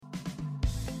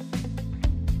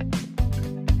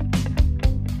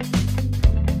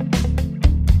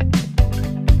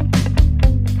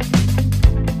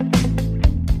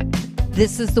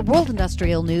This is the World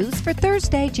Industrial News for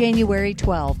Thursday, January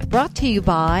 12th, brought to you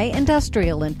by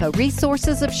Industrial Info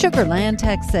Resources of Sugar Land,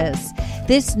 Texas.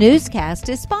 This newscast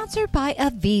is sponsored by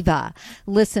Aviva.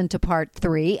 Listen to part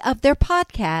 3 of their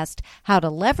podcast, How to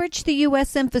Leverage the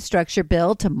U.S. Infrastructure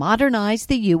Bill to Modernize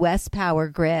the U.S. Power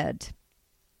Grid.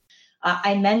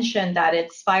 I mentioned that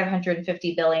it's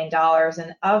 $550 billion,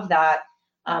 and of that,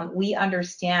 we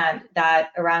understand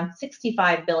that around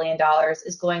 $65 billion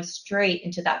is going straight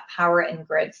into that power and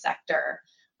grid sector.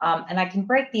 And I can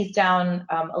break these down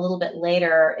a little bit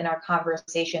later in our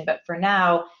conversation, but for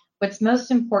now, what's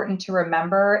most important to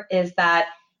remember is that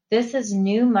this is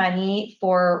new money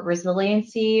for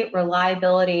resiliency,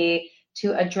 reliability,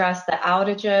 to address the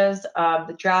outages,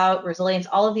 the drought, resilience,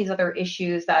 all of these other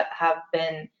issues that have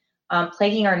been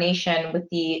plaguing our nation with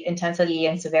the intensity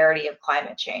and severity of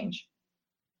climate change.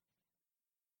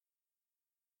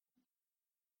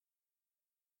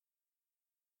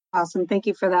 Awesome. Thank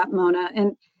you for that, Mona.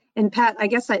 And Pat, I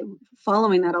guess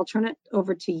following that, I'll turn it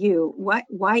over to you.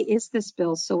 Why is this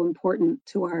bill so important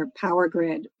to our power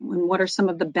grid? And what are some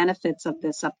of the benefits of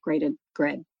this upgraded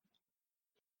grid?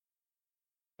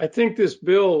 I think this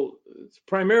bill's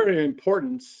primary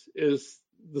importance is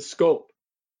the scope.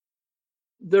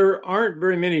 There aren't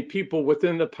very many people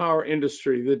within the power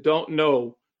industry that don't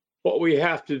know what we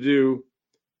have to do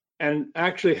and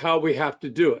actually how we have to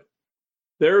do it.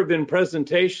 There have been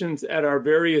presentations at our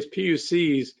various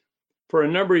PUCs for a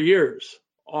number of years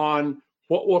on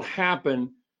what will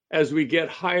happen as we get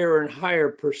higher and higher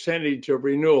percentage of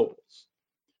renewables.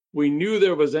 We knew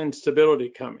there was instability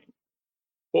coming.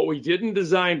 What we didn't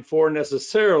design for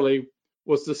necessarily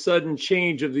was the sudden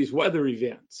change of these weather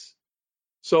events.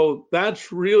 So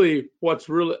that's really what's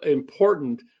really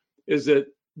important, is that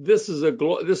this is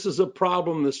a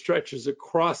problem that stretches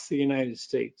across the United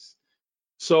States.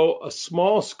 So a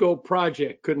small scope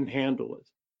project couldn't handle it.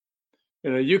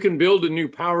 You know, you can build a new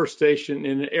power station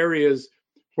in areas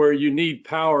where you need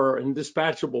power and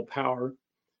dispatchable power,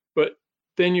 but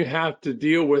then you have to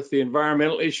deal with the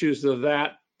environmental issues of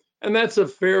that. And that's a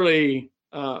fairly,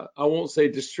 I won't say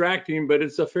distracting, but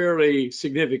it's a fairly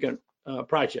significant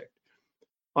project.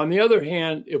 On the other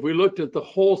hand, if we looked at the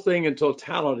whole thing in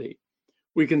totality,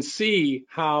 we can see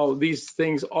how these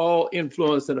things all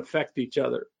influence and affect each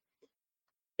other.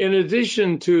 In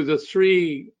addition to the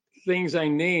three things I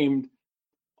named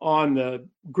on the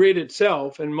grid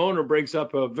itself, and Mona brings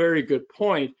up a very good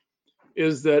point,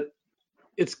 is that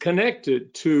it's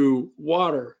connected to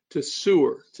water, to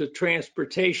sewer, to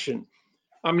transportation.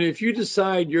 I mean, if you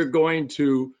decide you're going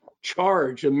to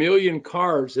charge 1 million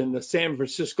cars in the San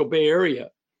Francisco Bay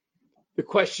Area, the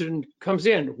question comes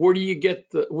in: where do you get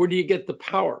the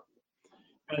power,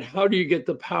 and how do you get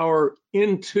the power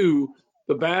into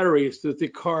the batteries that the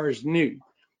cars need?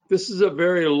 This is a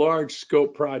very large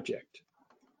scope project.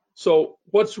 So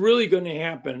what's really going to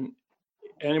happen,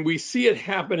 and we see it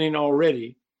happening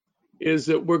already, is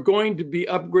that we're going to be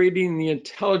upgrading the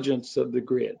intelligence of the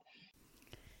grid.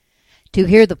 To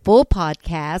hear the full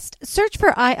podcast, search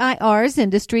for IIR's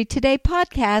Industry Today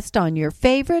podcast on your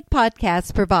favorite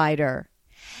podcast provider.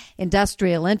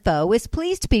 Industrial Info is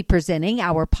pleased to be presenting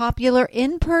our popular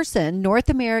in-person North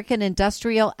American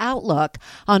Industrial Outlook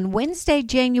on Wednesday,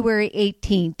 January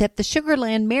 18th at the Sugar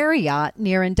Land Marriott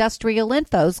near Industrial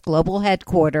Info's global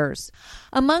headquarters.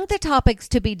 Among the topics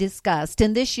to be discussed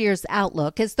in this year's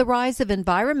Outlook is the rise of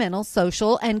environmental,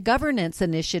 social, and governance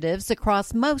initiatives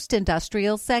across most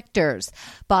industrial sectors.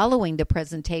 Following the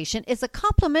presentation is a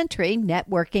complimentary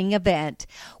networking event.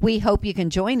 We hope you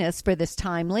can join us for this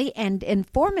timely and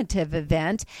informative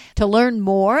event. To learn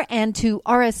more and to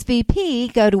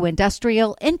RSVP, go to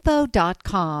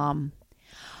industrialinfo.com.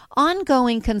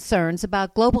 Ongoing concerns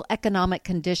about global economic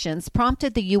conditions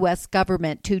prompted the U.S.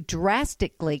 government to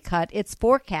drastically cut its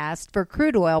forecast for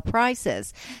crude oil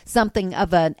prices, something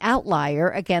of an outlier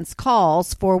against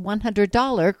calls for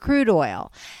 $100 crude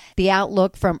oil. The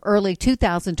outlook from early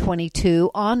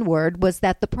 2022 onward was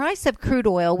that the price of crude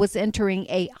oil was entering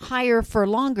a higher for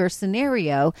longer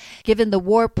scenario, given the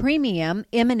war premium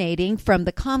emanating from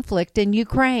the conflict in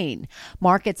Ukraine.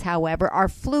 Markets, however, are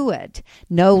fluid.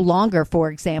 No longer,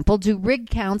 for example, do rig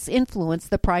counts influence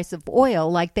the price of oil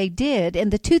like they did in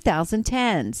the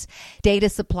 2010s. Data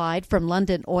supplied from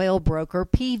London oil broker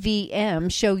PVM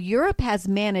show Europe has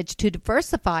managed to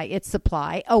diversify its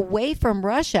supply away from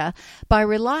Russia by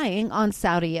relying on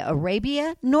Saudi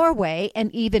Arabia, Norway,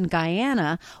 and even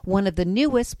Guyana, one of the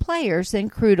newest players in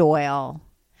crude oil.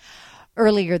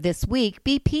 Earlier this week,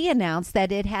 BP announced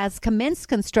that it has commenced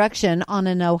construction on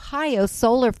an Ohio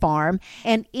solar farm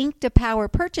and inked a power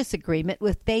purchase agreement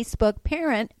with Facebook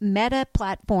parent Meta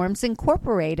Platforms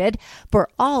Incorporated for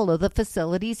all of the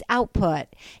facility's output.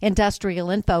 Industrial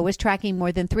Info is tracking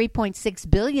more than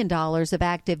 $3.6 billion of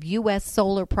active U.S.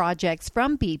 solar projects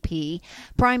from BP,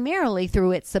 primarily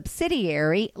through its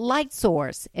subsidiary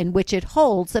Lightsource, in which it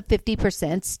holds a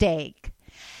 50% stake.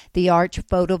 The Arch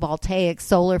Photovoltaic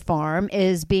Solar Farm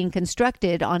is being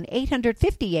constructed on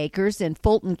 850 acres in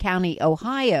Fulton County,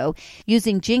 Ohio,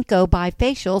 using Jinko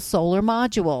bifacial solar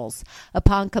modules.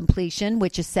 Upon completion,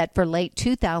 which is set for late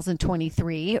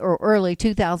 2023 or early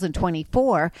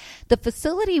 2024, the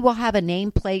facility will have a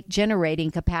nameplate generating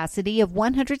capacity of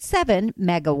 107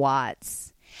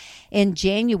 megawatts. In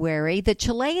January, the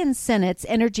Chilean Senate's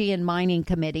Energy and Mining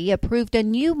Committee approved a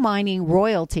new mining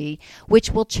royalty,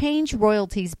 which will change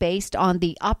royalties based on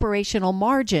the operational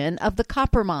margin of the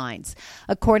copper mines.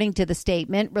 According to the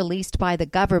statement released by the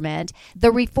government,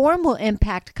 the reform will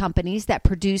impact companies that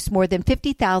produce more than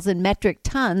 50,000 metric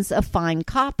tons of fine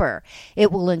copper.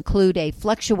 It will include a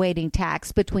fluctuating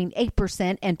tax between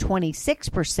 8% and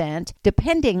 26%,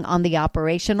 depending on the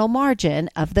operational margin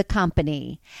of the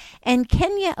company. And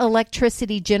Kenya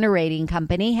Electricity Generating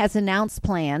Company has announced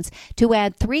plans to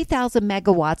add 3,000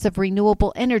 megawatts of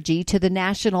renewable energy to the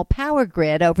national power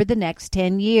grid over the next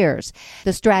 10 years.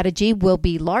 The strategy will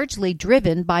be largely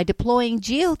driven by deploying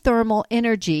geothermal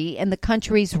energy in the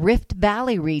country's Rift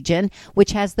Valley region,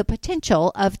 which has the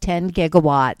potential of 10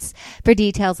 gigawatts. For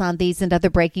details on these and other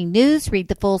breaking news, read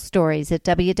the full stories at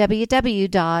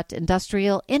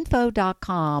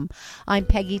www.industrialinfo.com. I'm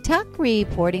Peggy Tuck,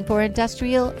 reporting for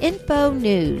Industrial Info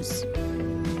News.